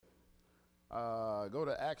Go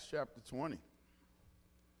to Acts chapter 20,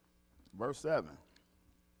 verse 7.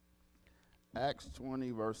 Acts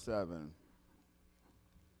 20, verse 7.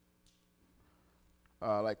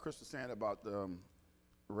 Like Chris was saying about the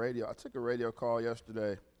radio, I took a radio call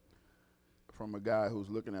yesterday from a guy who's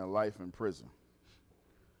looking at life in prison.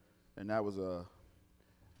 And that was a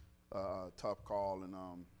tough call. And,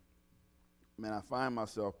 man, I find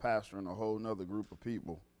myself pastoring a whole nother group of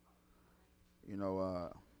people. You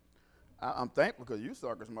know, I'm thankful because you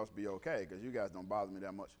suckers must be okay because you guys don't bother me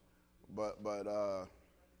that much. But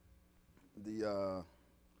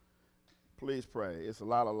please pray. It's a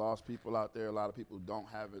lot of lost people out there. A lot of people who don't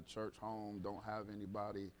have a church home, don't have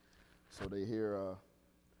anybody, so they hear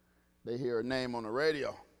a name on the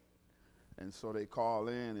radio, and so they call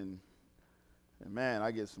in, and man,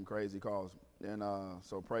 I get some crazy calls. And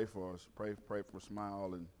so pray for us. Pray for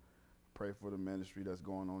Smile and pray for the ministry that's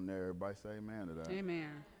going on there. Everybody say amen to that. Amen.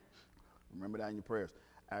 Remember that in your prayers.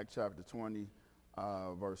 Acts chapter 20,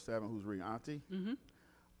 verse 7. Who's reading? Auntie? Mm-hmm.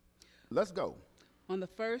 Let's go. On the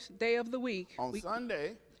first day of the week,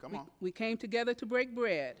 Sunday, we came together to break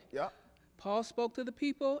bread. Yep. Paul spoke to the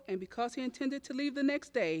people, and because he intended to leave the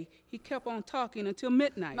next day, he kept on talking until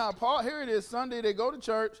midnight. Now, Paul, here it is, Sunday, they go to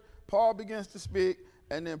church, Paul begins to speak,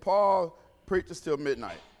 and then Paul preaches till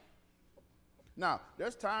midnight. Now,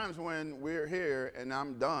 there's times when we're here and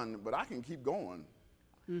I'm done, but I can keep going.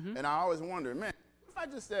 Mm-hmm. And I always wonder, man, if I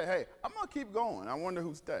just said, hey, I'm going to keep going, I wonder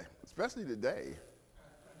who stay, especially today.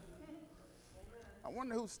 I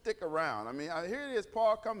wonder who stick around. I mean, here it is,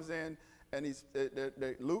 Paul comes in, and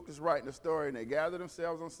Luke is writing the story, and they gather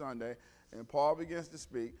themselves on Sunday, and Paul begins to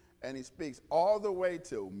speak, and he speaks all the way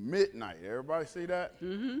till midnight. Everybody see that?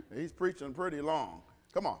 Mm-hmm. He's preaching pretty long.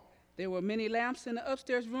 Come on. There were many lamps in the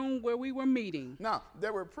upstairs room where we were meeting. Now,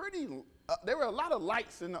 there were a lot of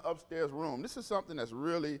lights in the upstairs room. This is something that's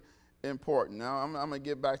really important. Now, I'm going to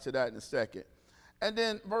get back to that in a second. And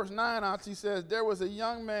then verse 9, Auntie says, there was a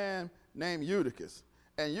young man named Eutychus,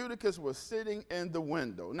 and Eutychus was sitting in the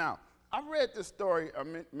window. Now, I've read this story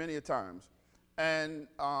many a times, and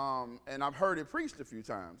I've heard it preached a few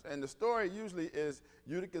times. And the story usually is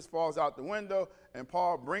Eutychus falls out the window, and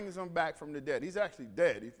Paul brings him back from the dead. He's actually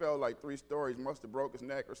dead. He fell like 3 stories, must have broke his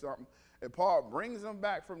neck or something. And Paul brings him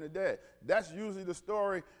back from the dead. That's usually the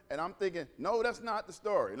story, and I'm thinking, no, that's not the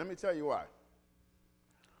story. Let me tell you why.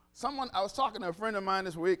 I was talking to a friend of mine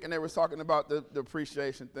this week, and they were talking about the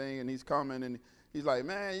appreciation thing, and he's coming, and he's like,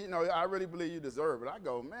 man, you know, I really believe you deserve it. I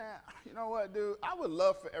go, man, you know what, dude? I would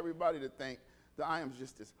love for everybody to think that I am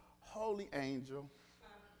just this holy angel.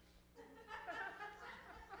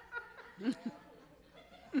 Man,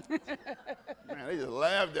 they just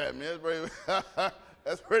laughed at me.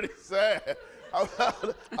 That's pretty sad.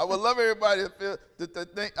 I would love everybody to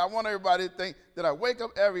think, I want everybody to think that I wake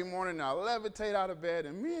up every morning and I levitate out of bed,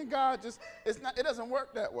 and me and God it doesn't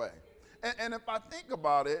work that way. And if I think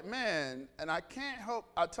about it, man, and I can't help,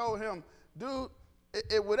 I told him, dude,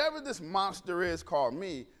 whatever this monster is called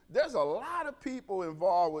me, there's a lot of people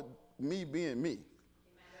involved with me being me.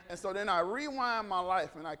 And so then I rewind my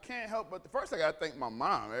life, and I can't help but first I got to thank my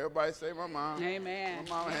mom. Everybody say my mom. Amen.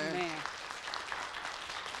 My mom. Amen.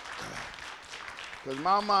 Because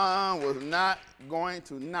my mom was not going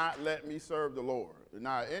to not let me serve the Lord.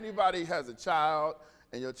 Now, anybody has a child,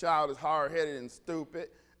 and your child is hard-headed and stupid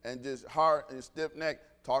and just hard and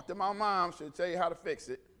stiff-necked, talk to my mom. She'll tell you how to fix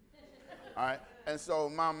it. All right? And so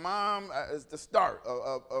my mom is the start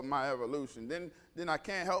of my evolution. Then I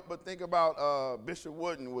can't help but think about Bishop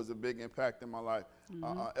Wooden was a big impact in my life.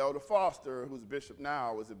 Mm-hmm. Elder Foster, who's bishop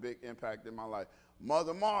now, was a big impact in my life.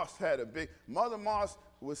 Mother Moss Mother Moss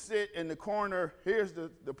would sit in the corner. Here's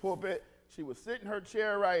the pulpit. She would sit in her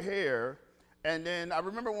chair right here. And then I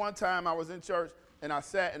remember one time I was in church and I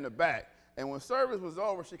sat in the back. And when service was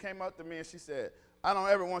over, she came up to me and she said, I don't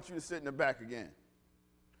ever want you to sit in the back again.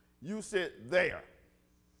 You sit there,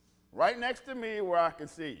 right next to me where I can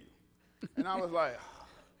see you. And I was like,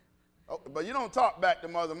 oh, but you don't talk back to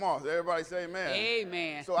Mother Moss. Everybody say amen.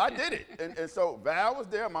 Amen. So I did it. And so Val was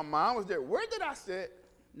there. My mom was there. Where did I sit?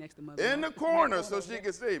 Next to Mother in Moss. the corner so she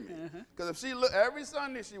could see me. Because if she looked, every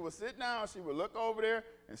Sunday she would sit down, she would look over there,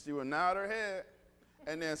 and she would nod her head,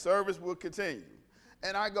 and then service would continue.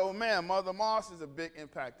 And I go, man, Mother Moss is a big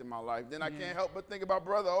impact in my life. Then I can't help but think about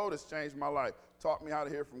Brother Otis changed my life, taught me how to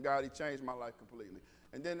hear from God. He changed my life completely.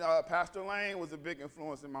 And then Pastor Lane was a big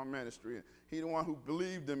influence in my ministry. And he the one who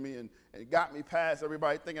believed in me and got me past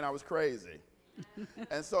everybody thinking I was crazy.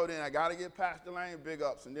 And so then I got to get Pastor Lane big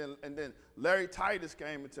ups. And then Larry Titus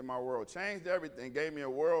came into my world, changed everything, gave me a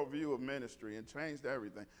worldview of ministry and changed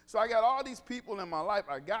everything. So I got all these people in my life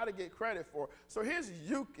I got to get credit for. So here's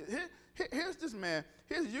this man,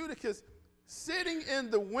 here's Eutychus sitting in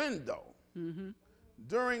the window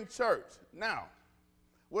during church. Now,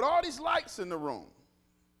 with all these lights in the room.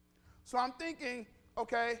 So I'm thinking,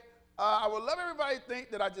 okay, I would love everybody to think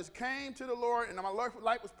that I just came to the Lord and my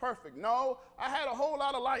life was perfect. No, I had a whole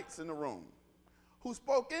lot of lights in the room who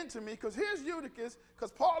spoke into me, because here's Eutychus,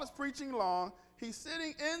 because Paul is preaching long. He's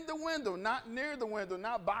sitting in the window, not near the window,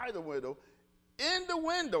 not by the window, in the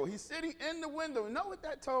window. He's sitting in the window. You know what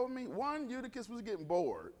that told me? One, Eutychus was getting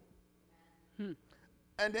bored.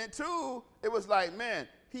 And then two, it was like, man,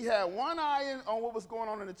 he had one eye on what was going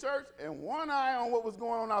on in the church and one eye on what was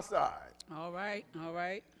going on outside. All right, all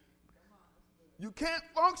right. You can't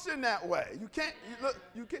function that way. You can't.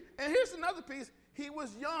 And here's another piece. He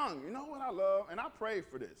was young. You know what I love? And I pray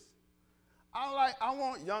for this. I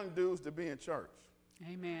want young dudes to be in church.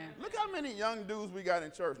 Amen. Look how many young dudes we got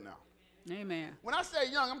in church now. Amen. When I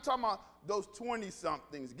say young, I'm talking about those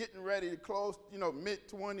 20-somethings getting ready to close,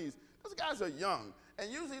 mid-20s. Those guys are young.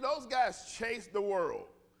 And usually those guys chase the world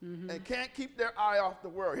and can't keep their eye off the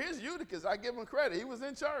world. Here's Eutychus. I give him credit. He was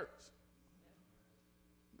in church.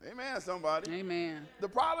 Amen, somebody. Amen. The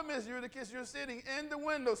problem is, Eutychus, you're sitting in the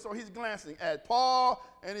window, so he's glancing at Paul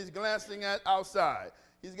and he's glancing at outside.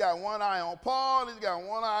 He's got one eye on Paul, he's got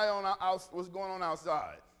one eye on what's going on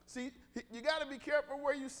outside. See, you got to be careful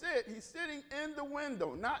where you sit. He's sitting in the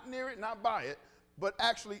window, not near it, not by it, but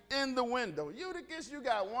actually in the window. Eutychus, you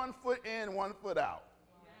got 1 foot in, 1 foot out.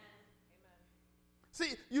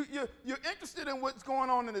 See, you're interested in what's going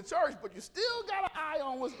on in the church, but you still got an eye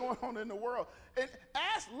on what's going on in the world. And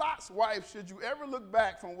ask Lot's wife, should you ever look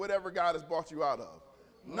back from whatever God has brought you out of?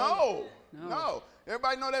 No.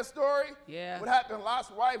 Everybody know that story? Yeah. What happened? Lot's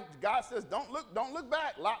wife, God says, don't look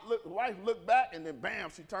back. Lot's wife looked back, and then bam,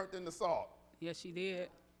 she turned into salt. Yes, she did.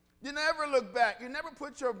 You never look back. You never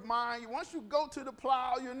put your mind, once you go to the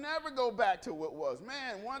plow, you never go back to what was.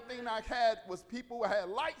 Man, one thing I had was people who had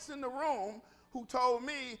lights in the room who told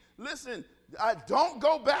me, listen, don't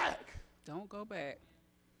go back. Don't go back.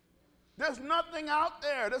 There's nothing out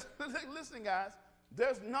there. Listen, guys,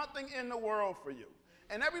 there's nothing in the world for you.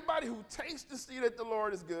 And everybody who tastes to see that the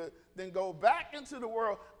Lord is good, then go back into the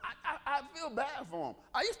world. I feel bad for them.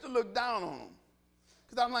 I used to look down on them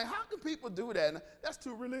because I'm like, how can people do that? And that's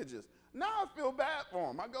too religious. Now I feel bad for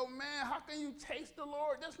them. I go, man, how can you taste the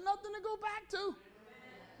Lord? There's nothing to go back to.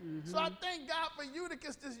 So I thank God for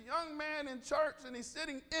Eutychus, this young man in church, and he's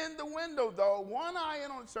sitting in the window, though. One eye in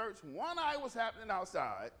on church, one eye was happening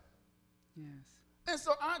outside. Yes. And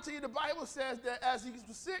so, Auntie, the Bible says that as he was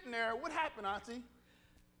sitting there, what happened, Auntie?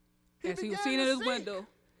 As he was sitting in his window.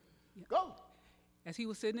 Go. As he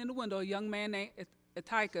was sitting in the window, a young man named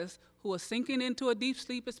Eutychus, who was sinking into a deep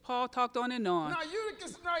sleep as Paul talked on and on. Now,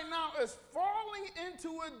 Eutychus right now is falling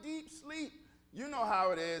into a deep sleep. You know how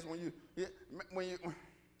it is when you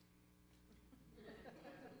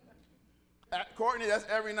Courtney, that's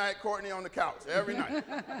every night, Courtney on the couch, every night.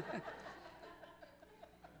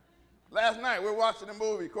 Last night, we're watching a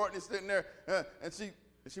movie. Courtney's sitting there, and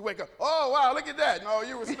she wake up. Oh, wow, look at that. No,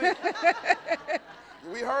 you were asleep.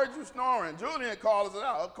 We heard you snoring. Julian called us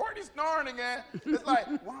out. Oh, Courtney's snoring again. It's like,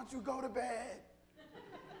 why don't you go to bed?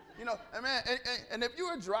 And if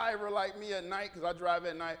you're a driver like me at night, because I drive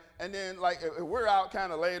at night, and then like if we're out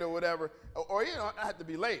kind of late or whatever, or I have to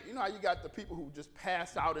be late. You know how you got the people who just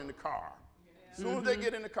pass out in the car. As soon as they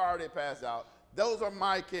get in the car, they pass out. Those are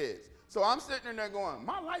my kids. So I'm sitting in there going,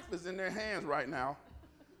 my life is in their hands right now,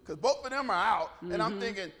 because both of them are out, and I'm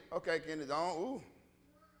thinking, okay, Kenny, ooh.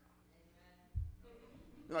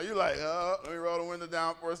 You're like, let me roll the window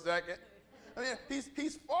down for a second. I mean,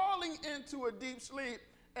 he's falling into a deep sleep,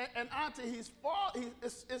 and Auntie,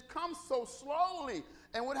 it comes so slowly.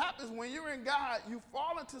 And what happens when you're in God, you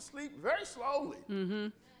fall into sleep very slowly.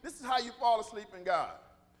 This is how you fall asleep in God.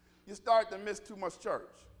 You start to miss too much church.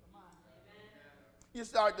 You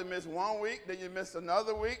start to miss 1 week, then you miss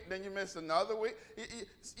another week, then you miss another week.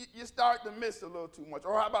 You start to miss a little too much.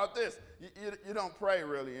 Or how about this? You don't pray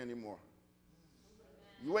really anymore.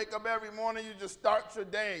 You wake up every morning, you just start your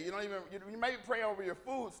day. You may pray over your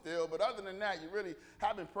food still, but other than that, you really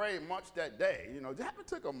haven't prayed much that day. You haven't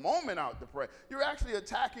took a moment out to pray. You're actually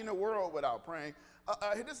attacking the world without praying.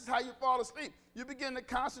 This is how you fall asleep. You begin to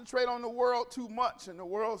concentrate on the world too much and the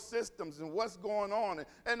world systems and what's going on.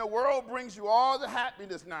 And the world brings you all the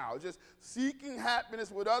happiness now, just seeking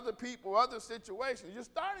happiness with other people, other situations. You're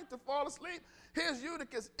starting to fall asleep. Here's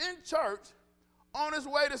Eutychus in church on his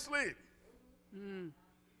way to sleep.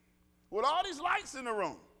 With all these lights in the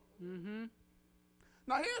room.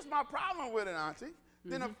 Now, here's my problem with it, Auntie.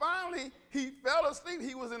 Then finally, he fell asleep.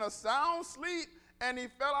 He was in a sound sleep, and he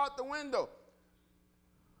fell out the window.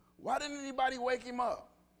 Why didn't anybody wake him up?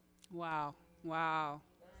 Wow. Wow.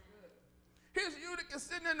 Here's Eutychus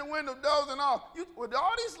sitting in the window dozing off. With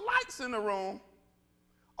all these lights in the room,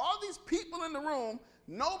 all these people in the room,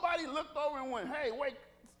 nobody looked over and went, hey, wake,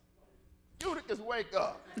 Eutychus, wake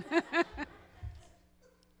up.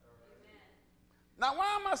 Now,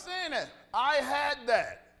 why am I saying that? I had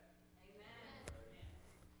that.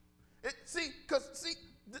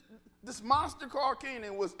 This monster called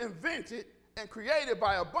Kenan was invented and created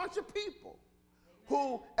by a bunch of people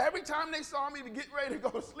who, every time they saw me to get ready to go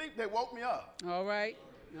to sleep, they woke me up. All right.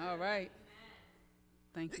 All right.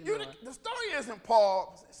 Thank you, Lord. The story isn't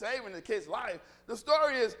Paul saving the kid's life. The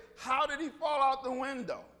story is, how did he fall out the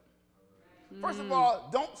window? First of all,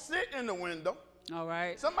 don't sit in the window. All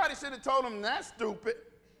right. Somebody should have told him that's stupid.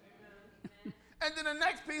 And then the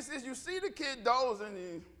next piece is, you see the kid dozing,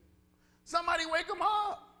 and somebody wake him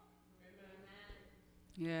up.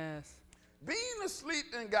 Yes. Being asleep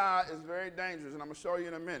in God is very dangerous, and I'm going to show you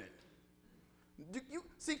in a minute.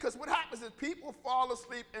 See, because what happens is people fall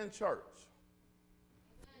asleep in church.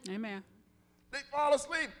 Amen. They fall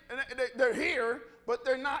asleep, and they're here, but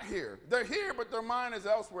they're not here. They're here, but their mind is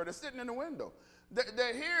elsewhere. They're sitting in the window.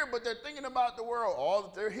 They're here, but they're thinking about the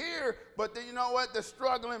world. They're here, but you know what? They're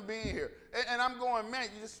struggling being here. And I'm going, man,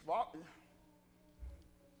 you just fall.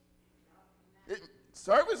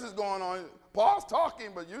 Service is going on. Paul's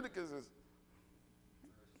talking, but Eutychus is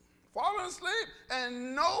falling asleep.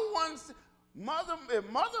 And no one's,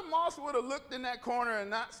 if Mother Moss would have looked in that corner and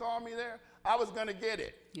not saw me there, I was going to get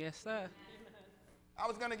it. Yes, sir. I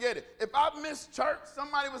was going to get it. If I missed church,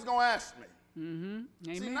 somebody was going to ask me. Amen.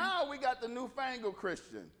 See, now we got the newfangled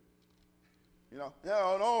Christian. You know,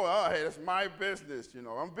 hey, that's my business. You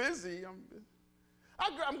know, I'm busy.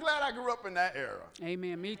 I'm glad I grew up in that era.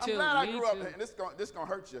 Amen. Me too. I'm glad I grew up, and this is going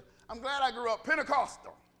to hurt you. I'm glad I grew up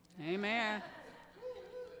Pentecostal. Amen.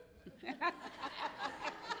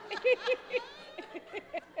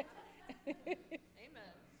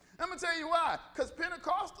 I'm going to tell you why. Because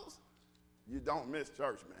Pentecostals, you don't miss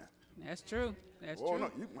church, man. That's true. That's true. true.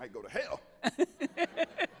 No, you might go to hell.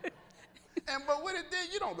 But what it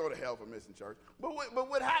did, you don't go to hell for missing church. But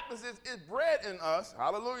what happens is it's bred in us.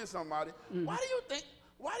 Hallelujah, somebody. Why do you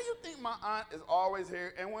think my aunt is always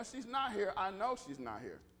here? And when she's not here, I know she's not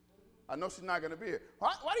here. I know she's not going to be here.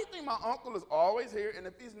 Why do you think my uncle is always here? And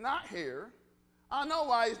if he's not here, I know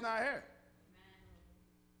why he's not here.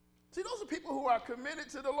 See, those are people who are committed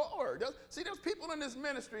to the Lord. There's people in this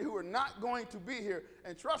ministry who are not going to be here.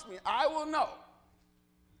 And trust me, I will know.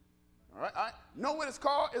 All right? I know what it's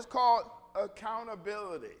called? It's called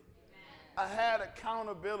accountability. I had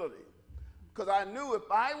accountability. Because I knew if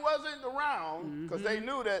I wasn't around, because they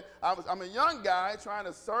knew that I'm a young guy trying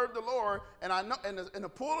to serve the Lord, and I know, and the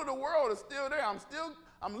pull of the world is still there.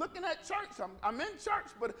 I'm looking at church. I'm in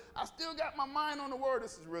church, but I still got my mind on the word.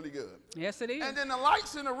 This is really good. Yes, it is. And then the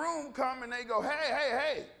lights in the room come and they go,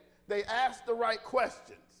 hey. They ask the right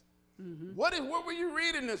questions. What were you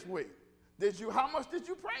reading this week? How much did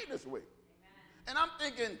you pray this week? And I'm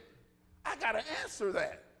thinking, I got to answer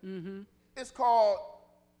that. It's called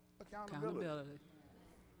accountability.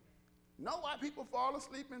 Know why people fall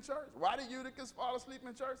asleep in church? Why did Eutychus fall asleep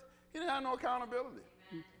in church? He didn't have no accountability.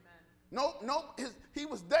 He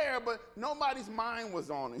was there, but nobody's mind was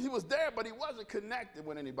on him. He was there, but he wasn't connected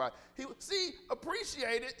with anybody.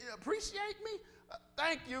 Appreciate me?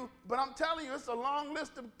 Thank you, but I'm telling you, it's a long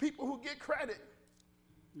list of people who get credit.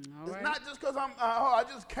 It's not just because I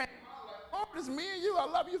just came out like, it's me and you, I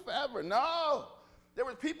love you forever. No. There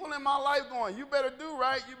was people in my life going, you better do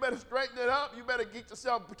right, you better straighten it up, you better keep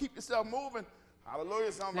yourself moving.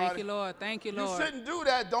 Hallelujah, somebody. Thank you, Lord. Thank you, Lord. You shouldn't do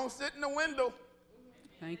that. Don't sit in the window.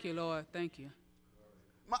 Thank you, Lord. Thank you.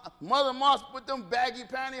 Mother Moss with them baggy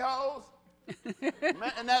pantyhose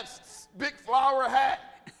and that big flower hat.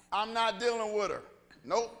 I'm not dealing with her.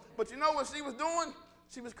 Nope. But you know what she was doing?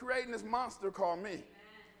 She was creating this monster called me.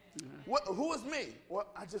 Who is me? Well,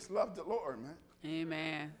 I just love the Lord, man.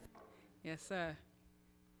 Amen. Yes, sir.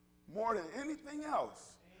 More than anything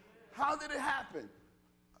else. How did it happen?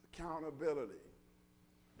 Accountability.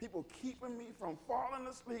 People keeping me from falling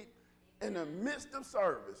asleep in the midst of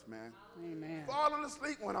service, man. Amen. Falling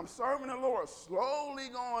asleep when I'm serving the Lord, slowly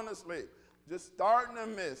going to sleep. Just starting to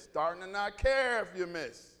miss, starting to not care if you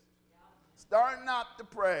miss. Starting not to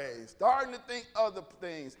pray, starting to think other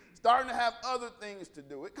things, starting to have other things to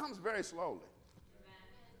do. It comes very slowly.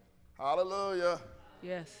 Amen. Hallelujah.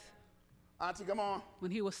 Yes. Auntie, come on. When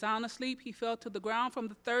he was sound asleep, he fell to the ground from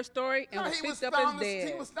the third story and No, was he picked was up as sound dead.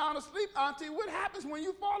 he was sound asleep, Auntie. What happens when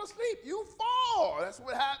you fall asleep? You fall. That's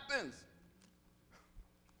what happens.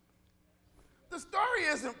 The story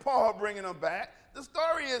isn't Paul bringing him back. The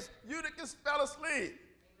story is Eutychus fell asleep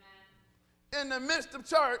in the midst of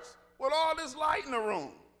church with all this light in the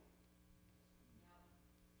room.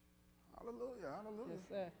 Hallelujah, hallelujah. Yes,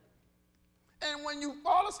 sir. And when you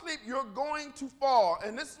fall asleep, you're going to fall.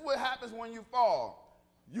 And this is what happens when you fall.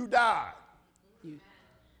 You die.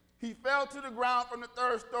 He fell to the ground from the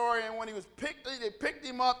third story, and when they picked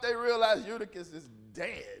him up, they realized Eutychus is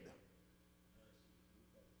dead.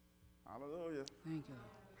 Hallelujah. Thank you.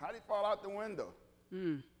 How did he fall out the window?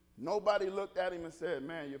 Nobody looked at him and said,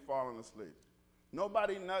 man, you're falling asleep.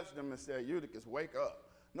 Nobody nudged him and said, Eutychus, wake up.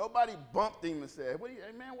 Nobody bumped him and said,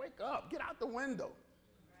 hey, man, wake up. Get out the window.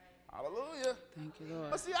 Hallelujah. Thank you,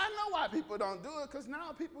 Lord. But see, I know why people don't do it, because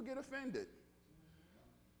now people get offended.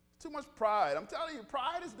 Too much pride. I'm telling you,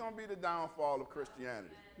 pride is going to be the downfall of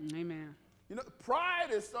Christianity. Amen. You know,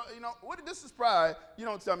 pride is, this is pride. You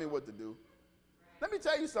don't tell me what to do. Let me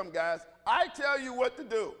tell you something, guys. I tell you what to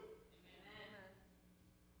do.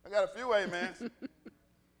 I got a few amens.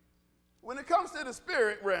 When it comes to the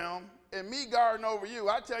spirit realm and me guarding over you,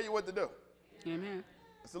 I tell you what to do. Amen.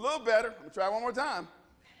 It's a little better. I'm going to try one more time.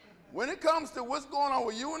 When it comes to what's going on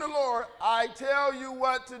with you and the Lord, I tell you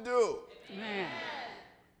what to do. Amen.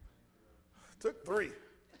 Took 3.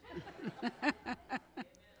 I'm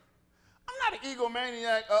not an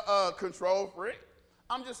egomaniac, control freak.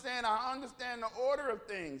 I'm just saying I understand the order of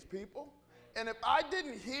things, people. And if I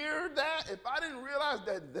didn't hear that, if I didn't realize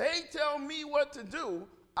that they tell me what to do,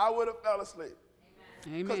 I would have fell asleep.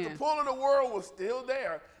 Because the pull of the world was still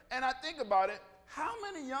there. And I think about it, how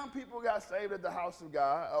many young people got saved at the house of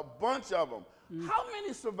God? A bunch of them. How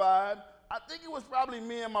many survived? I think it was probably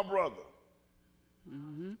me and my brother.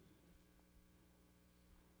 Mm-hmm.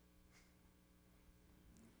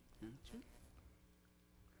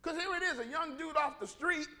 Because here it is, a young dude off the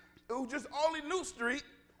street who just only knew street.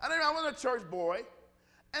 I wasn't a church boy.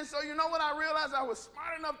 And so you know what I realized? I was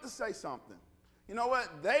smart enough to say something. You know what?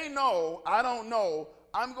 They know, I don't know.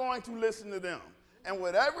 I'm going to listen to them. And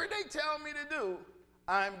whatever they tell me to do,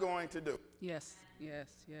 I'm going to do. Yes, yes,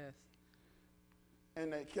 yes.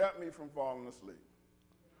 And they kept me from falling asleep.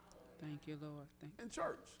 Thank you, Lord. Thank you. In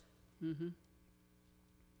church. Mm-hmm.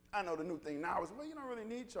 I know the new thing now is, well, you don't really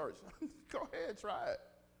need church. Go ahead, try it.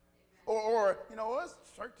 Or you know what?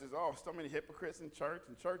 Churches, so many hypocrites in church,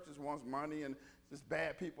 and churches wants money, and just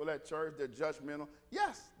bad people at church, they're judgmental.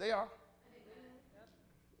 Yes, they are.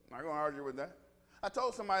 I'm not going to argue with that. I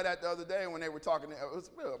told somebody that the other day when they were talking, it was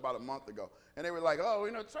about a month ago, and they were like,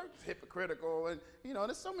 church is hypocritical, and,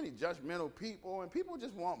 there's so many judgmental people, and people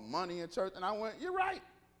just want money in church. And I went, you're right.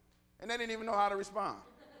 And they didn't even know how to respond.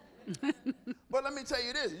 But let me tell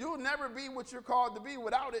you this, you'll never be what you're called to be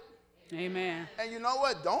without it. Amen. And you know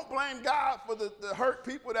what? Don't blame God for the hurt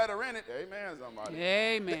people that are in it. Amen, somebody.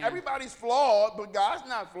 Amen. Everybody's flawed, but God's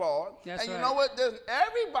not flawed. That's and you right. know what?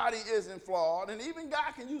 Everybody isn't flawed, and even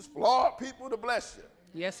God can use flawed people to bless you.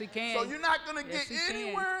 Yes, he can. So you're not going to Yes, get he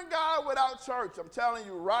anywhere in God without church. I'm telling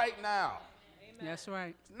you right now. Amen. That's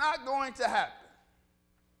right. It's not going to happen.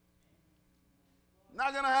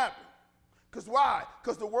 Not going to happen. Because why?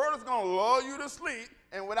 Because the world is going to lull you to sleep,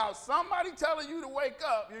 and without somebody telling you to wake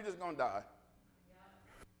up, you're just going to die.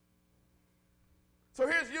 So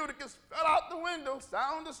here's Eutychus, fell out the window,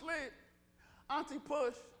 sound asleep. Auntie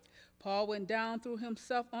push. Paul went down, threw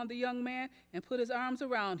himself on the young man, and put his arms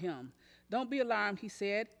around him. Don't be alarmed, he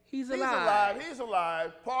said. He's alive. He's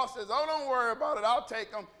alive. Paul says, don't worry about it. I'll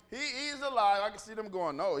take him. He's alive. I can see them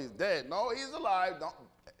going, no, he's dead. No, he's alive.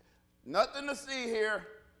 Nothing to see here.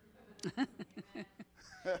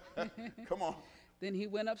 Come on. Then he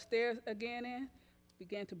went upstairs again and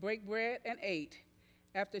began to break bread and ate.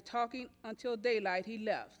 After talking until daylight, he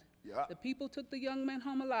left. Yeah. The people took the young man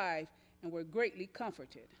home alive and were greatly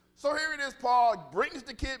comforted. So here it is, Paul brings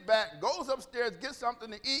the kid back, goes upstairs, gets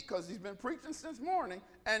something to eat because he's been preaching since morning,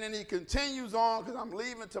 and then he continues on because I'm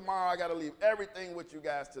leaving tomorrow. I got to leave everything with you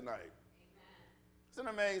guys tonight. Amen. It's an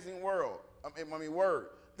amazing world. Word.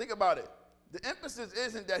 Think about it. The emphasis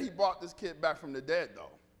isn't that he brought this kid back from the dead,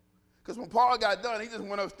 though. Because when Paul got done, he just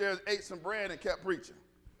went upstairs, ate some bread, and kept preaching.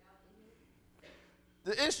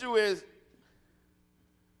 The issue is,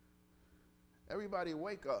 everybody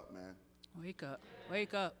wake up, man. Wake up.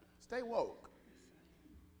 Wake up. Stay woke.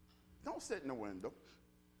 Don't sit in the window.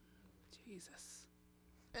 Jesus.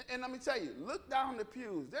 And let me tell you, look down the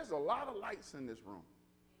pews. There's a lot of lights in this room.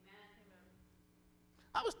 Amen.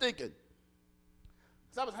 I was thinking,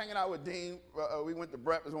 as I was hanging out with Dean, we went to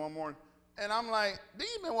breakfast one morning. And I'm like,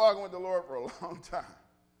 Dee's been walking with the Lord for a long time.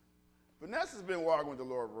 Vanessa's been walking with the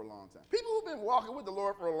Lord for a long time. People who've been walking with the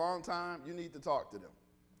Lord for a long time, you need to talk to them.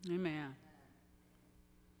 Amen.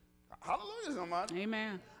 Hallelujah, somebody.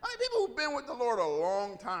 Amen. I mean, people who've been with the Lord a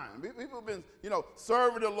long time. People who've been,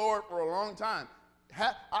 serving the Lord for a long time.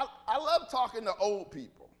 I love talking to old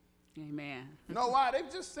people. Amen. You know why? They've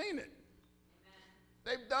just seen it.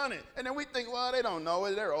 They've done it. And then we think, well, they don't know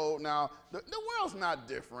it. They're old now. The world's not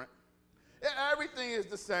different. Everything is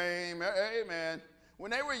the same. Amen. When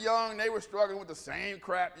they were young, they were struggling with the same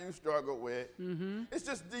crap you struggled with. Mm-hmm. It's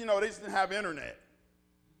just, they just didn't have internet.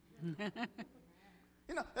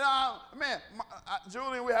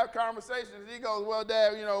 Julian, we have conversations. He goes, well,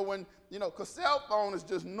 Dad, because cell phone is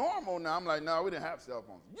just normal now. I'm like, no, we didn't have cell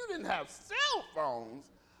phones. You didn't have cell phones?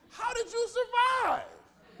 How did you survive?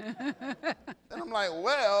 And I'm like,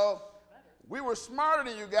 well, we were smarter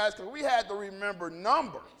than you guys because we had to remember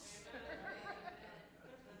numbers.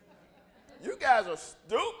 You guys are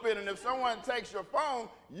stupid, and if someone takes your phone,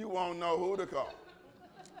 you won't know who to call.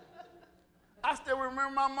 I still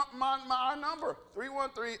remember our number,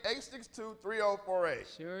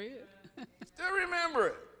 313-862-3048. Sure is. Still remember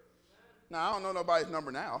it. Now, I don't know nobody's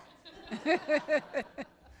number now.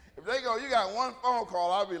 If they go, you got one phone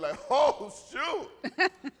call, I'll be like, oh, shoot.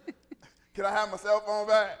 Can I have my cell phone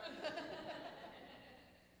back?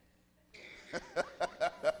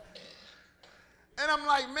 And I'm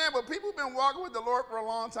like, man, but people have been walking with the Lord for a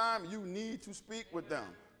long time. You need to speak with them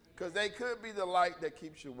because they could be the light that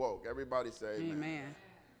keeps you woke. Everybody say amen. Amen.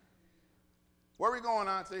 Where are we going,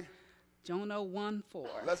 Auntie? Jonah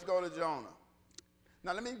 1:4. Let's go to Jonah.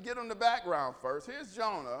 Now, let me get him the background first. Here's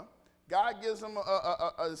Jonah. God gives him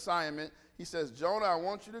an assignment. He says, Jonah, I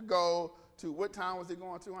want you to go to, what town was he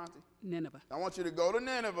going to, Auntie? Nineveh. I want you to go to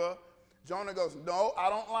Nineveh. Jonah goes, no, I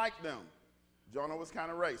don't like them. Jonah was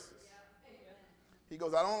kind of racist. He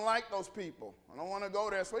goes, I don't like those people. I don't want to go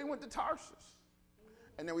there. So he went to Tarshish.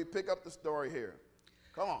 And then we pick up the story here.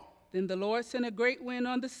 Come on. Then the Lord sent a great wind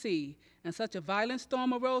on the sea, and such a violent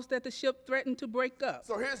storm arose that the ship threatened to break up.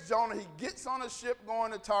 So here's Jonah. He gets on a ship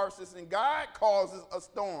going to Tarshish, and God causes a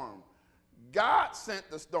storm. God sent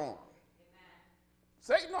the storm. Amen.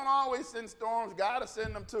 Satan don't always send storms. God will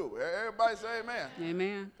send them too. Everybody say amen.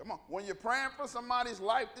 Amen. Come on. When you're praying for somebody's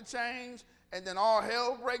life to change, and then all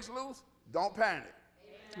hell breaks loose, don't panic.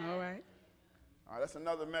 All right. All right, that's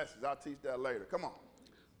another message. I'll teach that later. Come on.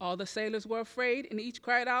 All the sailors were afraid, and each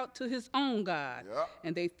cried out to his own God. Yep.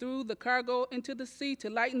 And they threw the cargo into the sea to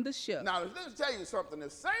lighten the ship. Now, let me tell you something.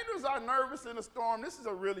 If sailors are nervous in a storm, this is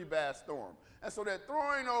a really bad storm. And so they're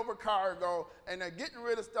throwing over cargo, and they're getting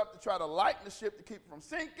rid of stuff to try to lighten the ship to keep it from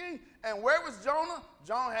sinking. And where was Jonah?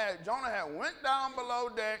 Jonah had went down below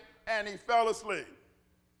deck, and he fell asleep.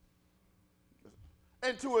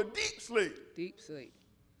 Into a deep sleep. Deep sleep.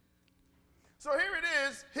 So here it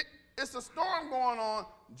is. It's a storm going on.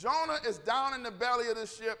 Jonah is down in the belly of the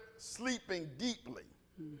ship, sleeping deeply.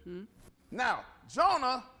 Mm-hmm. Now,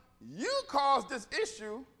 Jonah, you caused this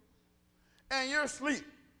issue, and you're asleep,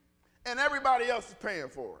 and everybody else is paying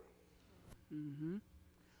for it. Mm-hmm.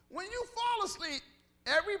 When you fall asleep,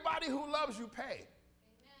 everybody who loves you pay.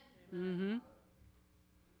 Mm-hmm.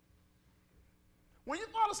 When you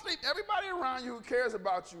fall asleep, everybody around you who cares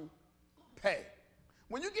about you pay.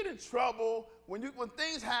 When you get in trouble, when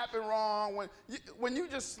things happen wrong, when you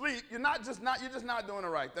just sleep, you're just not doing the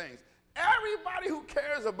right things. Everybody who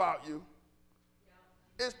cares about you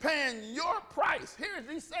is paying your price. Here,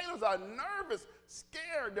 these sailors are nervous,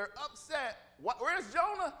 scared, they're upset. Where's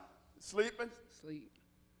Jonah? Sleeping. Sleep.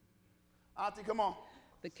 Auntie, come on.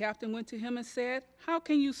 The captain went to him and said, "How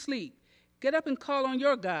can you sleep? Get up and call on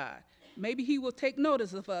your God. Maybe he will take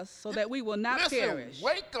notice of us so that we will not perish."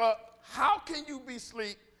 Wake up. How can you be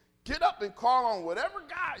asleep? Get up and call on whatever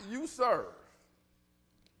God you serve.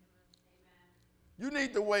 Amen. You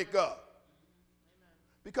need to wake up. Amen.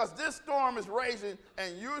 Because this storm is raging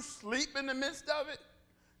and you're asleep in the midst of it.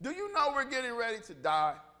 Do you know we're getting ready to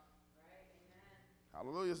die? Right.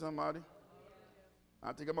 Hallelujah, somebody.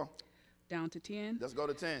 Auntie, come on. Down to 10. Let's go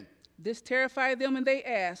to 10. This terrified them, and they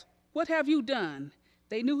asked, "What have you done?"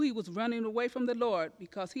 They knew he was running away from the Lord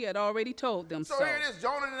because he had already told them so. So here it is.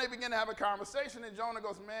 Jonah and they begin to have a conversation, and Jonah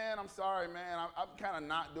goes, man, I'm sorry, man. I'm kind of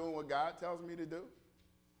not doing what God tells me to do.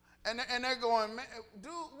 And they're going, man,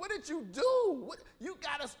 dude, what did you do? You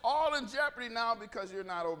got us all in jeopardy now because you're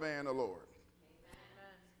not obeying the Lord.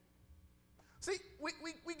 Amen. See,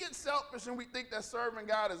 we get selfish and we think that serving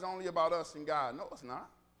God is only about us and God. No, it's not.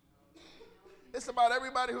 It's about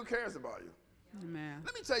everybody who cares about you. Amen.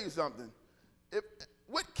 Let me tell you something.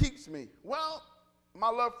 What keeps me? Well, my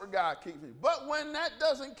love for God keeps me. But when that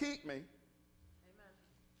doesn't keep me,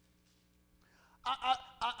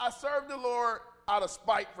 I serve the Lord out of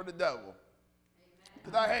spite for the devil.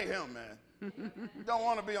 Because I hate him, man. Don't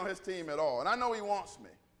want to be on his team at all. And I know he wants me.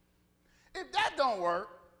 If that don't work,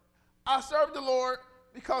 I serve the Lord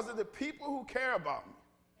because of the people who care about me.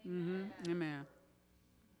 Mm-hmm. Amen.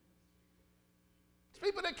 It's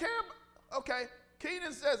people that care about, okay,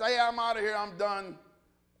 Keenan says, hey, I'm out of here, I'm done.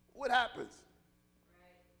 What happens?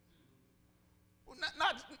 Well,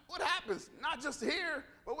 not what happens? Not just here,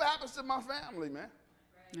 but what happens to my family, man?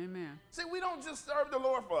 Amen. See, we don't just serve the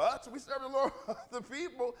Lord for us. We serve the Lord for the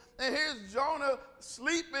people. And here's Jonah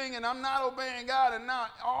sleeping, and I'm not obeying God, and now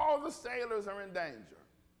all the sailors are in danger.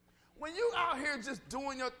 When you out here just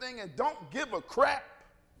doing your thing and don't give a crap,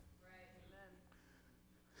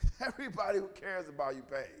 everybody who cares about you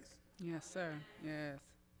pays. Yes, sir. Yes.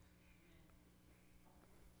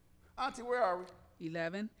 Auntie, where are we?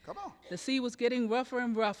 11. Come on. The sea was getting rougher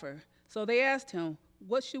and rougher. So they asked him,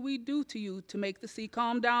 what should we do to you to make the sea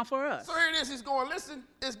calm down for us? So here it is. He's going, listen,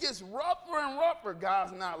 it gets rougher and rougher.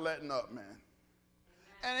 God's not letting up, man.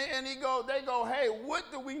 And they go, hey,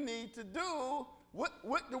 what do we need to do?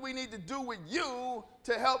 What do we need to do with you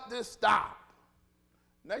to help this stop?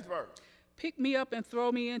 Next verse. Pick me up and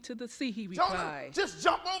throw me into the sea, he Jonah, replied. just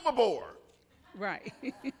jump overboard. Right.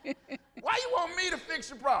 Why you want me to fix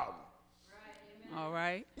your problem? All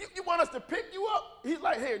right. You want us to pick you up? He's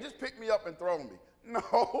like, here, just pick me up and throw me.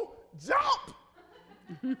 No, jump.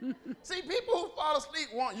 See, people who fall asleep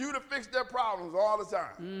want you to fix their problems all the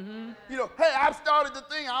time. Mm-hmm. You know, hey, I've started the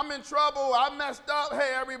thing. I'm in trouble. I messed up.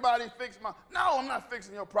 Hey, everybody fix my... No, I'm not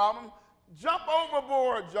fixing your problem. Jump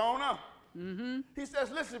overboard, Jonah. Mm-hmm. He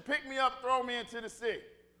says, listen, pick me up, throw me into the sea.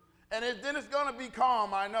 And then it's going to be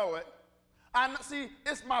calm, I know it. See,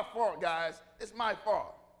 it's my fault, guys. It's my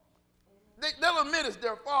fault. They'll admit it's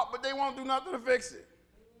their fault, but they won't do nothing to fix it.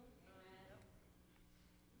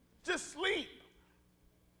 Just sleep.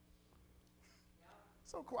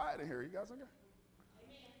 So quiet in here. You guys okay?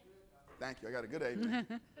 Thank you. I got a good amen.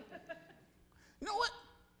 You know what?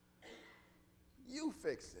 You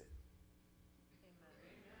fix it.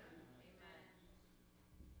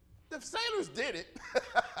 The sailors did it.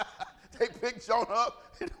 They picked Jonah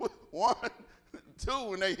up. It was 1, 2,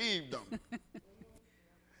 and they heaved him.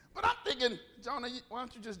 But I'm thinking, Jonah, why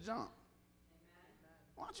don't you just jump?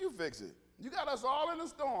 Why don't you fix it? You got us all in a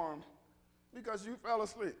storm because you fell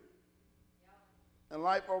asleep. And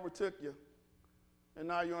life overtook you. And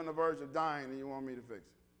now you're on the verge of dying and you want me to fix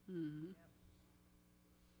it. Mm-hmm.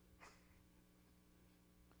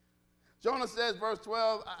 Jonah says, verse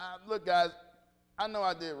 12, look, guys, I know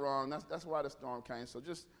I did wrong. That's why the storm came. So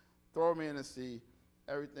just throw me in the sea.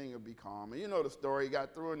 Everything will be calm. And you know the story. He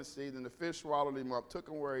got through in the sea. Then the fish swallowed him up, took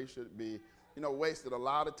him where he should be. You know, wasted a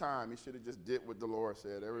lot of time. He should have just did what the Lord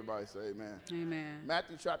said. Everybody say amen. Amen.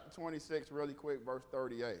 Matthew chapter 26, really quick, verse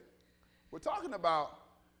 38. We're talking about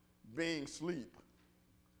being asleep.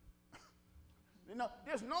 You know,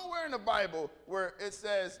 there's nowhere in the Bible where it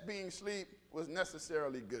says being asleep was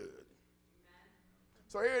necessarily good.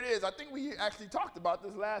 So here it is. I think we actually talked about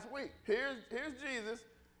this last week. Here's Jesus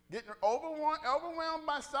getting overwhelmed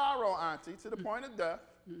by sorrow, Auntie, to the point of death.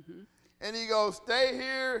 Mm-hmm. And he goes, stay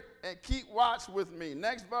here and keep watch with me.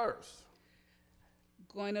 Next verse.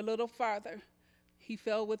 Going a little farther, he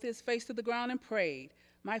fell with his face to the ground and prayed,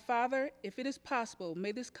 my Father, if it is possible,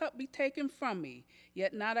 may this cup be taken from me,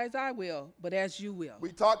 yet not as I will, but as you will.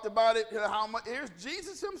 We talked about it, how much. Here's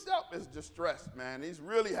Jesus himself is distressed, man. He's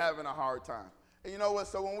really having a hard time. And you know what?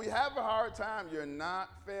 So when we have a hard time, you're not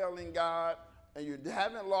failing God, and you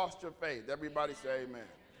haven't lost your faith. Everybody say amen.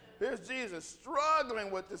 Here's Jesus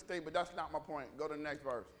struggling with this thing, but that's not my point. Go to the next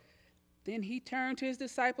verse. Then he turned to his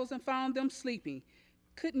disciples and found them sleeping.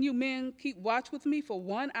 Couldn't you men keep watch with me for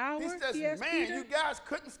 1 hour? He says, man, Peter? You guys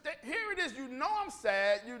couldn't stay. Here it is. You know I'm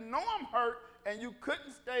sad. You know I'm hurt, and you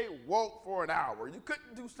couldn't stay woke for an hour. You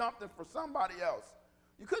couldn't do something for somebody else.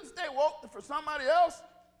 You couldn't stay woke for somebody else.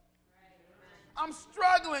 I'm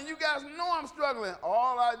struggling. You guys know I'm struggling.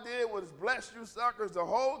 All I did was bless you suckers the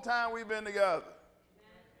whole time we've been together.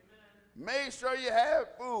 Made sure you had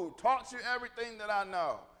food, taught you everything that I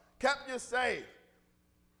know, kept you safe.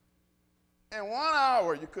 In 1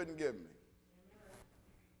 hour, you couldn't give me.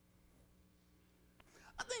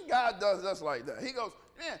 I think God does us like that. He goes,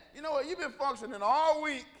 man, you know what? You've been functioning all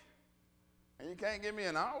week, and you can't give me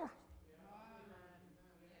an hour?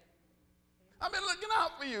 I've been looking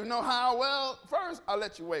out for you. Know how? Well, first, I'll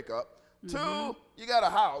let you wake up. Mm-hmm. 2, you got a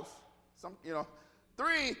house. 3,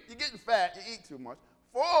 you're getting fat. You eat too much.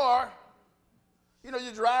 4, you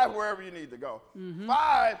drive wherever you need to go. Mm-hmm.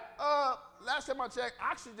 5, last time I checked,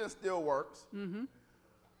 oxygen still works. Mm-hmm.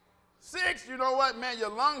 6, you know what, man, your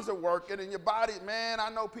lungs are working and your body, man, I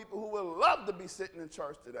know people who would love to be sitting in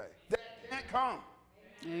church today. That can't come.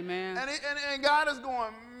 Amen. And God is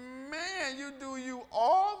going, man, you do you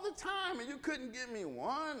all the time and you couldn't give me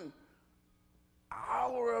 1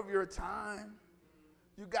 hour of your time.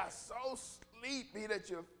 You got so sleepy that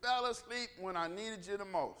you fell asleep when I needed you the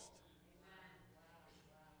most.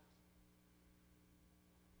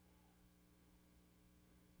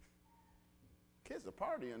 Kids are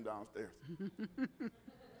partying downstairs.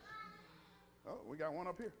 Oh, we got one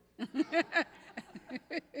up here.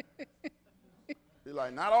 Be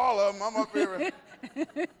like, not all of them. I'm up here.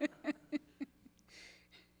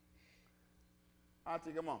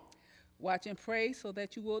 Auntie, come on. Watch and pray so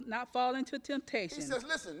that you will not fall into temptation. He says,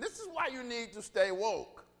 listen, this is why you need to stay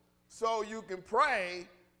woke. So you can pray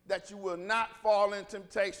that you will not fall in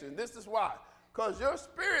temptation. This is why. Because your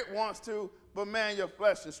spirit wants to, but man, your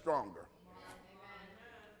flesh is stronger.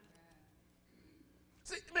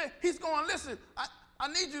 See, man, he's going, listen, I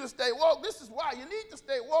need you to stay woke. This is why. You need to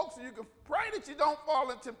stay woke so you can pray that you don't fall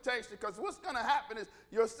in temptation. Because what's going to happen is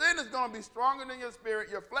your sin is going to be stronger than your spirit,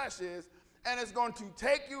 your flesh is, and it's going to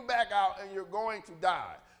take you back out and you're going to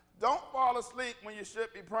die. Don't fall asleep when you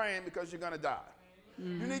should be praying because you're going to die.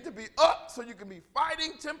 Mm-hmm. You need to be up so you can be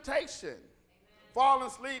fighting temptation. Fall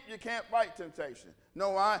asleep, you can't fight temptation. Know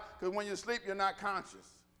why? Because when you sleep, you're not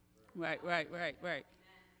conscious. Right.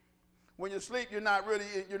 When you sleep, you're not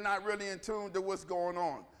really in tune to what's going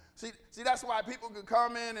on. See, that's why people can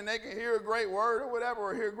come in and they can hear a great word or whatever,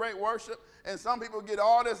 or hear great worship, and some people get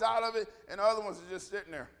all this out of it, and the other ones are just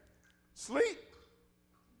sitting there. Sleep.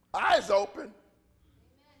 Eyes open.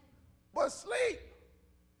 But sleep.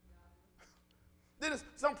 Then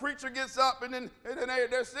some preacher gets up, and then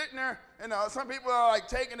they're sitting there, and some people are like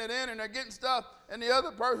taking it in, and they're getting stuff, and the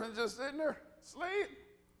other person's just sitting there, sleep.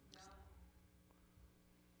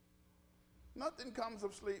 Nothing comes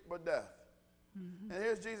of sleep but death. Mm-hmm. And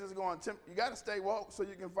here's Jesus going, you got to stay woke so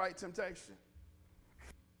you can fight temptation.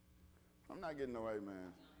 I'm not getting away,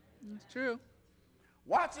 man. It's true.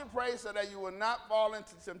 Watch and pray so that you will not fall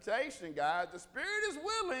into temptation, guys. The spirit is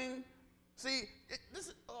willing. See,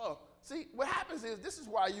 what happens is this is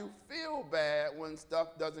why you feel bad when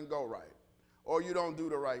stuff doesn't go right or you don't do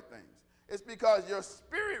the right things. It's because your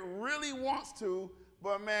spirit really wants to,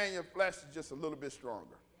 but man, your flesh is just a little bit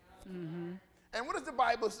stronger. Mm-hmm. And what does the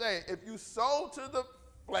Bible say? If you sow to the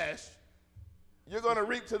flesh, you're going to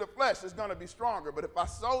reap to the flesh. It's going to be stronger. But if I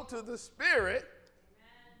sow to the spirit,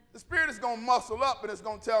 the spirit is going to muscle up and it's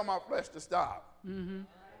going to tell my flesh to stop. Mm-hmm.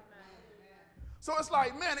 So it's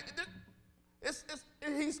like, man,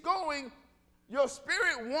 he's going, your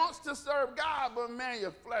spirit wants to serve God, but man,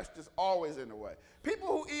 your flesh is always in the way. People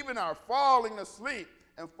who even are falling asleep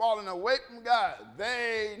and falling away from God,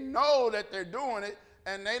 they know that they're doing it,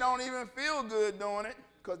 and they don't even feel good doing it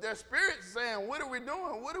because their spirit's saying, what are we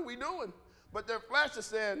doing? What are we doing? But their flesh is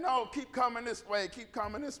saying, no, keep coming this way, keep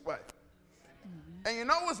coming this way. Mm-hmm. And you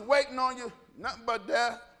know what's waiting on you? Nothing but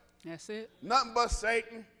death. That's it. Nothing but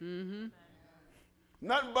Satan. Mm-hmm.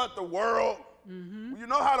 Nothing but the world. Mm-hmm. You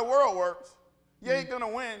know how the world works. You ain't going to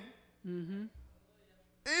win. Mm-hmm.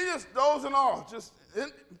 He just dozing off.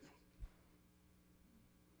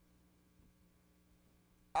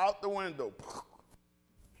 Out the window.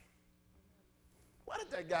 Why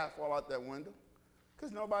did that guy fall out that window?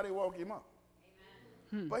 Because nobody woke him up.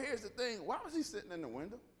 Amen. But here's the thing. Why was he sitting in the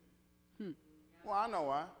window? Well, I know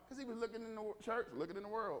why. Because he was looking in the church, looking in the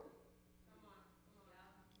world.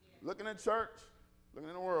 Looking in church, looking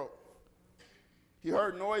in the world. He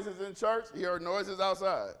heard noises in church. He heard noises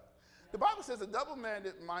outside. The Bible says a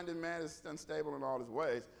double-minded man is unstable in all his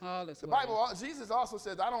ways. Jesus also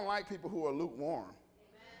says, I don't like people who are lukewarm.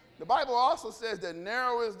 The Bible also says that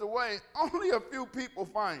narrow is the way, only a few people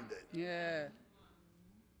find it. Yeah.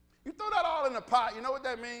 You throw that all in the pot, you know what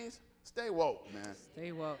that means? Stay woke, man.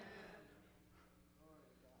 Stay woke.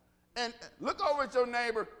 And look over at your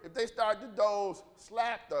neighbor. If they start to doze,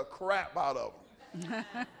 slap the crap out of them.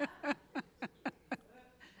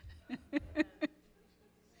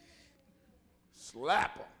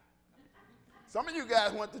 Slap them. Some of you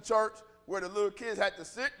guys went to church where the little kids had to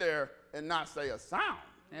sit there and not say a sound.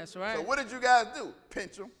 That's right. So what did you guys do?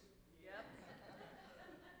 Pinch them. Yep.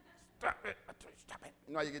 Stop it. I told you, stop it.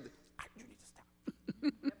 Now you get this. You need to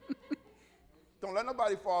stop. Don't let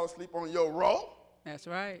nobody fall asleep on your row. That's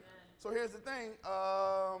right. So here's the thing.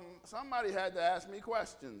 Somebody had to ask me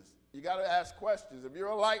questions. You got to ask questions. If you're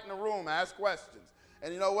a light in the room, ask questions.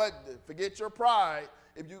 And you know what? Forget your pride.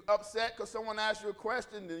 If you're upset because someone asks you a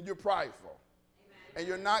question, then you're prideful. Amen. And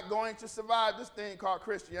you're not going to survive this thing called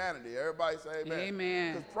Christianity. Everybody say amen.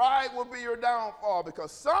 Amen. Because pride will be your downfall,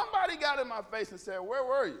 because somebody got in my face and said, where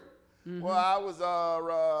were you? Mm-hmm. Well, I was,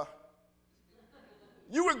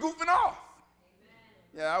 you were goofing off.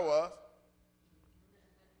 Amen. Yeah, I was.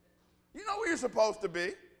 You know where you're supposed to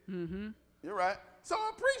be. Mm-hmm. You're right. So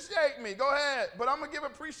appreciate me. Go ahead. But I'm going to give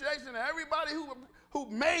appreciation to everybody who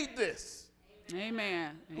made this.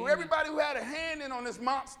 Amen. Who everybody who had a hand in on this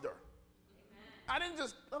monster. Amen. I didn't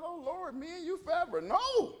just, oh, Lord, me and you forever.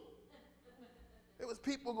 No. It was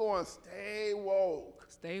people going, stay woke.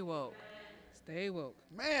 Stay woke. Stay woke.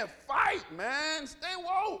 Man, fight, man. Stay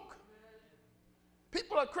woke.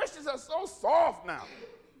 People are Christians are so soft now.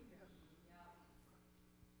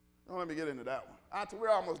 Don't let me get into that one. Auntie, we're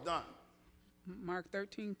almost done. Mark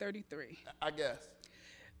 13:33. I guess.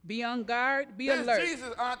 Be on guard, be This alert.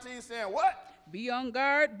 Jesus, Auntie, saying what? Be on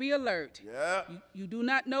guard, be alert. Yeah. You do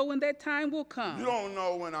not know when that time will come. You don't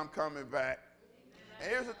know when I'm coming back. And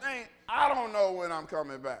here's the thing, I don't know when I'm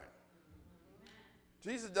coming back.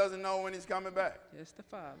 Jesus doesn't know when he's coming back. Just the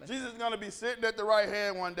Father. Jesus is going to be sitting at the right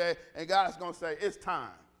hand one day, and God's going to say, it's time.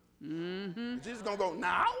 Mm-hmm. Jesus is going to go,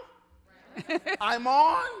 now? I'm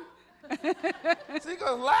on? See,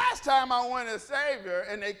 because last time I went as Savior,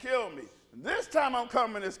 and they killed me. This time I'm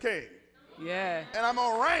coming as King. Yeah. And I'm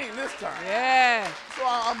going to reign this time. Yeah. So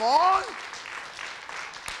I'm on.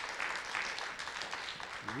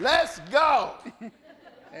 Let's go.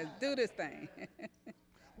 Let's do this thing.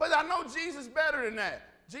 But I know Jesus better than that.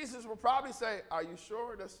 Jesus will probably say, are you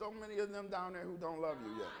sure there's so many of them down there who don't love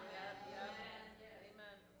you yet?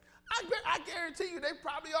 I guarantee you they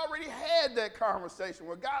probably already had that conversation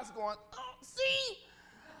where God's going, oh, see?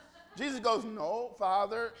 Jesus goes, no,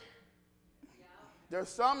 Father. There's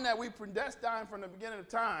some that we predestined from the beginning of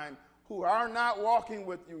time who are not walking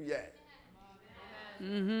with you yet.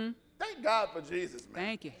 Mm-hmm. Thank God for Jesus, man.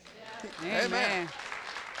 Thank you. Amen. Amen.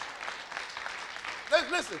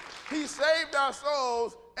 Listen, he saved our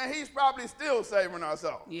souls, and he's probably still saving our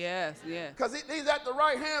souls. Yes, yes. Because he's at the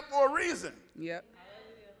right hand for a reason. Yep.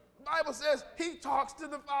 The Bible says he talks to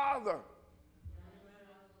the Father.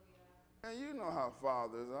 And you know how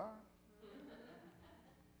fathers are.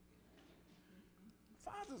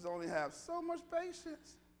 Fathers only have so much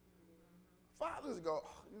patience. Fathers go,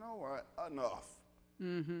 oh, you know what, enough.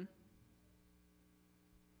 Mm-hmm.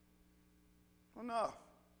 Enough.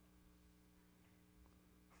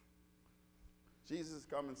 Jesus is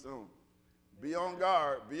coming soon. Be on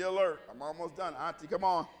guard. Be alert. I'm almost done. Auntie, come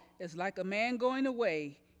on. It's like a man going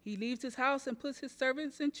away. He leaves his house and puts his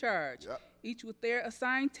servants in charge, Yep. each with their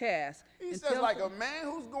assigned task. He says like a man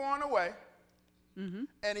who's going away, mm-hmm.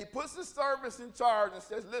 and he puts his servants in charge and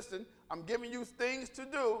says, listen, I'm giving you things to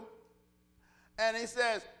do. And he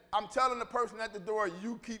says, I'm telling the person at the door,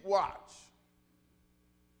 you keep watch.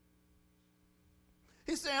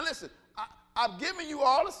 He's saying, listen, I've given you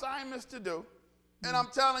all assignments to do, and I'm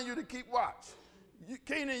telling you to keep watch.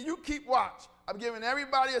 Kenan, you keep watch. I'm giving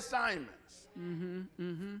everybody assignments. Mm-hmm,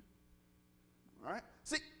 mm-hmm. All right?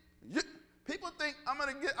 See, people think I'm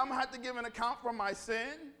gonna have to give an account for my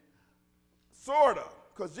sin. Sort of,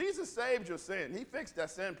 because Jesus saved your sin. He fixed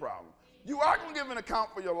that sin problem. You are going to give an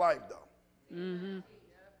account for your life, though. Mm-hmm.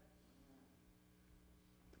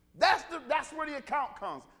 That's where the account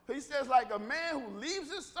comes. He says, like a man who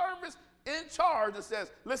leaves his service in charge and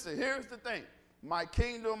says, listen, here's the thing. My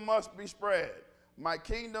kingdom must be spread. My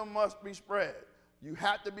kingdom must be spread. You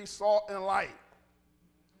have to be salt and light.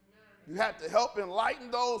 You have to help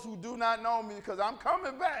enlighten those who do not know me, because I'm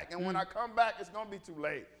coming back. And when I come back, it's going to be too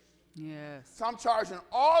late. Yes. So I'm charging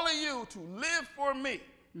all of you to live for me.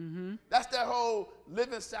 Mm-hmm. That's that whole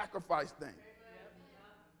living sacrifice thing.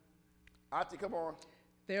 Auntie, come on.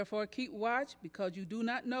 Therefore, keep watch, because you do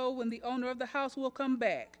not know when the owner of the house will come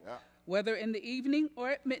back, whether in the evening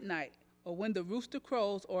or at midnight, or when the rooster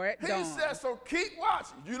crows or at dawn. He says, so keep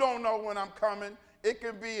watching. You don't know when I'm coming. It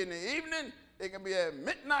can be in the evening. It can be at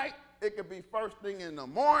midnight. It can be first thing in the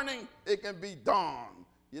morning. It can be dawn.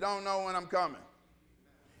 You don't know when I'm coming.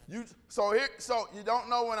 So you don't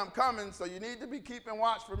know when I'm coming, so you need to be keeping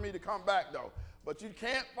watch for me to come back, though. But you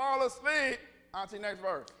can't fall asleep. Auntie, next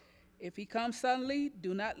verse. If he comes suddenly,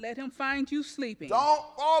 do not let him find you sleeping. Don't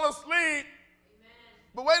fall asleep. Amen.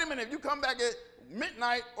 But wait a minute, if you come back at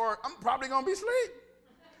midnight, or I'm probably going to be asleep.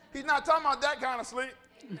 He's not talking about that kind of sleep.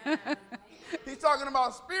 He's talking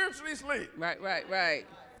about spiritually sleep. Right.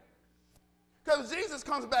 Because Jesus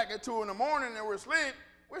comes back at 2 in the morning and we're asleep,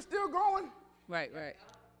 we're still going. Right.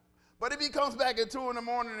 But if he comes back at 2 in the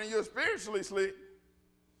morning and you're spiritually asleep,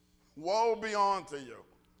 woe be unto you.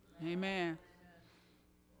 Amen.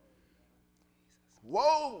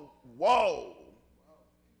 Woe.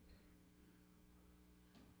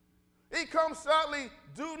 He comes suddenly.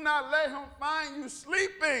 Do not let him find you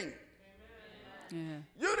sleeping. Yeah.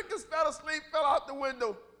 Eutychus fell asleep, fell out the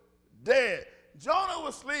window, dead. Jonah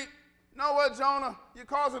was asleep. You know what, Jonah? You're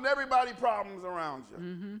causing everybody problems around you.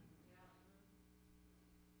 Mm-hmm.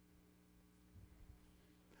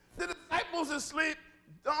 The disciples asleep.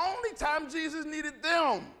 The only time Jesus needed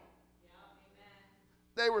them,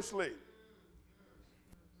 they were asleep.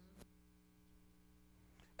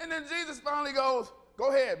 And then Jesus finally goes, go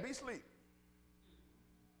ahead, be asleep.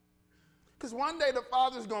 Because one day the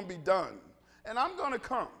Father's going to be done, and I'm going to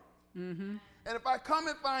come. Mm-hmm. And if I come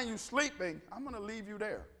and find you sleeping, I'm going to leave you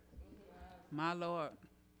there. My Lord.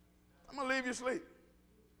 I'm going to leave you asleep.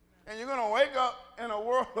 And you're going to wake up in a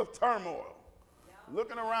world of turmoil,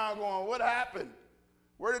 looking around going, what happened?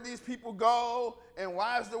 Where did these people go? And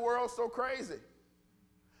why is the world so crazy?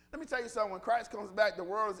 Let me tell you something. When Christ comes back, the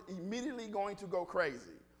world is immediately going to go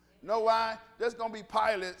crazy. You know why? There's going to be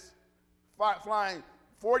pilots flying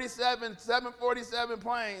 747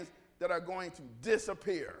 planes that are going to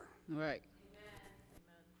disappear. Right.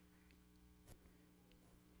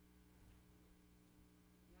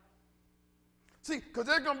 See, because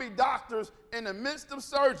there's going to be doctors in the midst of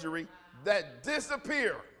surgery that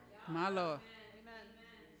disappear. My Lord.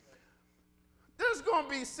 There's going to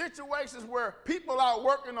be situations where people are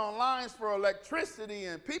working on lines for electricity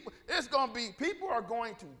and people are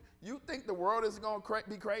going to, you think the world is going to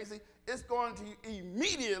be crazy? It's going to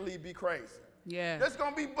immediately be crazy. Yeah. There's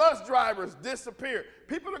going to be bus drivers disappear.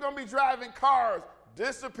 People are going to be driving cars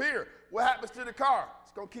disappear. What happens to the car?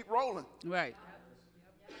 It's going to keep rolling. Right.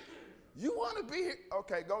 You want to be here?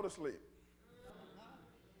 Okay, go to sleep.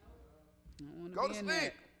 Go to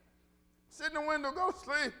sleep. Sit in the window, go to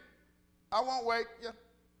sleep. I won't wake you.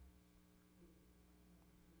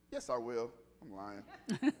 Yes, I will. I'm lying.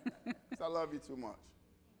 'Cause I love you too much.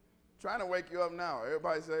 Trying to wake you up now.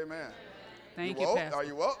 Everybody say amen. Thank you you, woke? Pastor. Are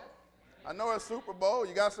you woke? I know it's Super Bowl.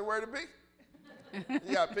 You got somewhere to be?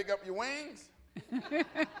 You got to pick up your wings?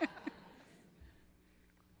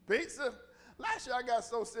 Pizza? Last year I got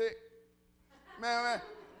so sick. Man,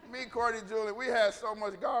 me, Cordy, Julie, we had so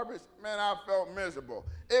much garbage. Man, I felt miserable.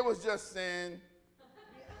 It was just sin.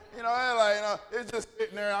 It's just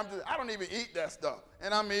sitting there. I don't even eat that stuff.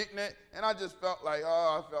 And I'm eating it, and I just felt like,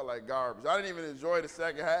 I felt like garbage. I didn't even enjoy the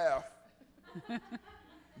second half.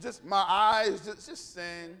 Just my eyes, just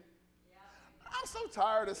sin. I'm so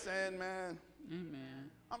tired of sin, man. Amen.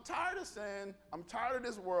 I'm tired of sin. I'm tired of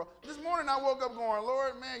this world. This morning I woke up going,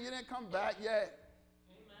 Lord, man, you didn't come back yet.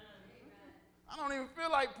 I don't even feel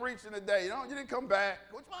like preaching today. You didn't come back.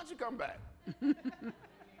 Why don't you come back?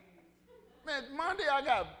 Man, Monday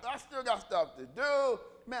I still got stuff to do.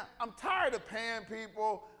 Man, I'm tired of paying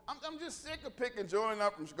people. I'm just sick of picking Julian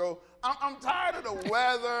up from school. I'm tired of the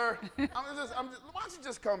weather. Why don't you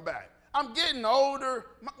just come back? I'm getting older.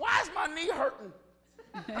 Why is my knee hurting?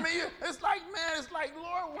 I mean, it's like,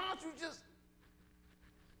 Lord, why don't you just?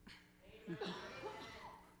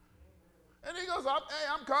 And he goes, hey,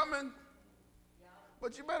 I'm coming.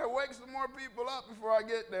 But you better wake some more people up before I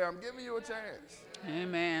get there. I'm giving you a chance.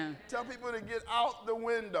 Amen. Tell people to get out the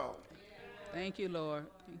window. Thank you, Lord.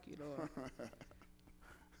 Thank you, Lord.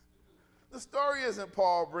 The story isn't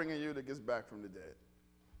Paul bringing Eutychus back from the dead.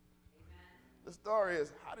 The story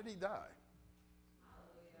is, how did he die?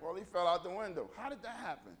 Well, he fell out the window. How did that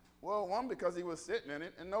happen? Well, one, because he was sitting in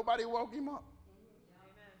it and nobody woke him up.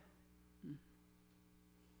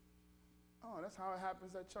 Oh, that's how it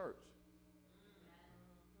happens at church.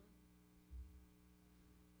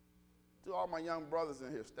 To all my young brothers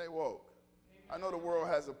in here, stay woke. I know the world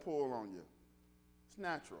has a pull on you. It's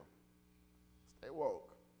natural. Stay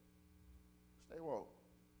woke. Stay woke.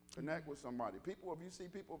 Connect with somebody. People, if you see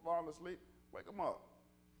people falling asleep, wake them up.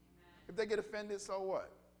 If they get offended, so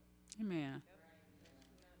what? Amen.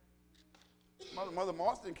 Mother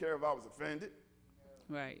Moss didn't care if I was offended.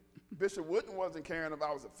 Right. Bishop Wooden wasn't caring if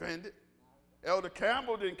I was offended. Elder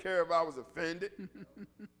Campbell didn't care if I was offended.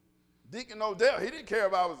 Deacon Odell, he didn't care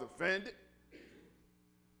if I was offended.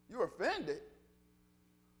 You're offended?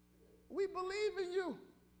 We believe in you.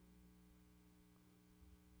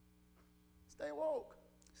 Stay woke.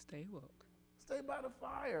 Stay woke. Stay by the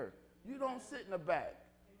fire. You don't sit in the back.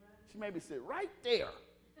 She maybe sit right there.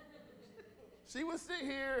 She would sit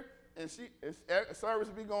here, and service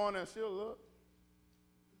would be going, and she'll look.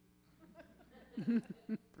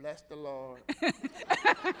 Bless the Lord.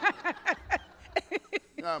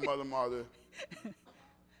 Nah, Mother Martha.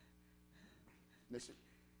 Listen.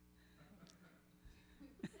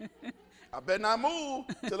 I better not move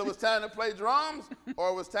till it was time to play drums or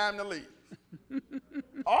it was time to leave.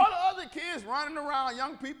 All the other kids running around,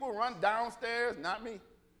 young people run downstairs, not me.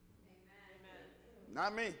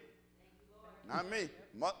 Not me. Not me.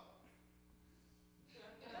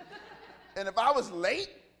 And if I was late,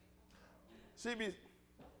 she'd be,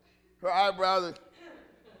 her eyebrows,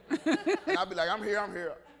 and I'd be like, I'm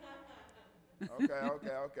here.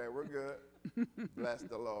 Okay, we're good. Bless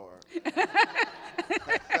the Lord.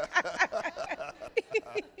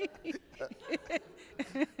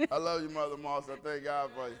 I love you, Mother Moss. I thank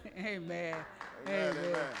God for you. Amen. Amen.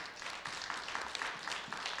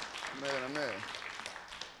 Amen.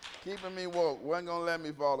 Keeping me woke. Wasn't going to let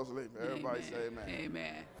me fall asleep. Everybody say amen.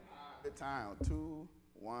 Amen. Good time. 2,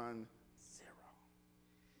 1, 0.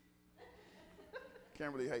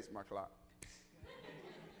 Kimberly hates my clock.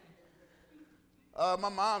 My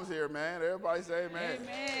mom's here, man. Everybody say amen.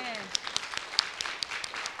 Amen.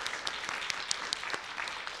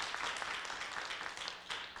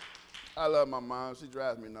 I love my mom. She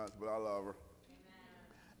drives me nuts, but I love her.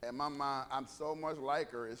 And my mom, I'm so much like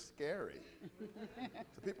her, it's scary.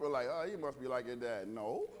 So people are like, oh, you must be like your dad.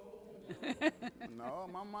 No. No,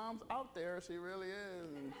 my mom's out there. She really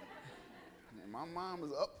is. And my mom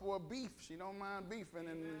is up for a beef. She don't mind beefing.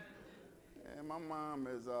 And my mom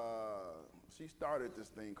is, she started this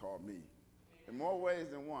thing called me. In more ways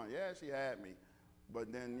than one. Yeah, she had me.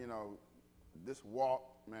 But then, you know, this walk,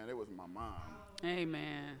 man, it was my mom.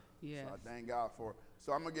 Amen. Yes. So I thank God for her.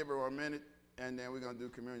 So I'm going to give her a minute, and then we're going to do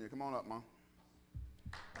communion. Come on up, Mom.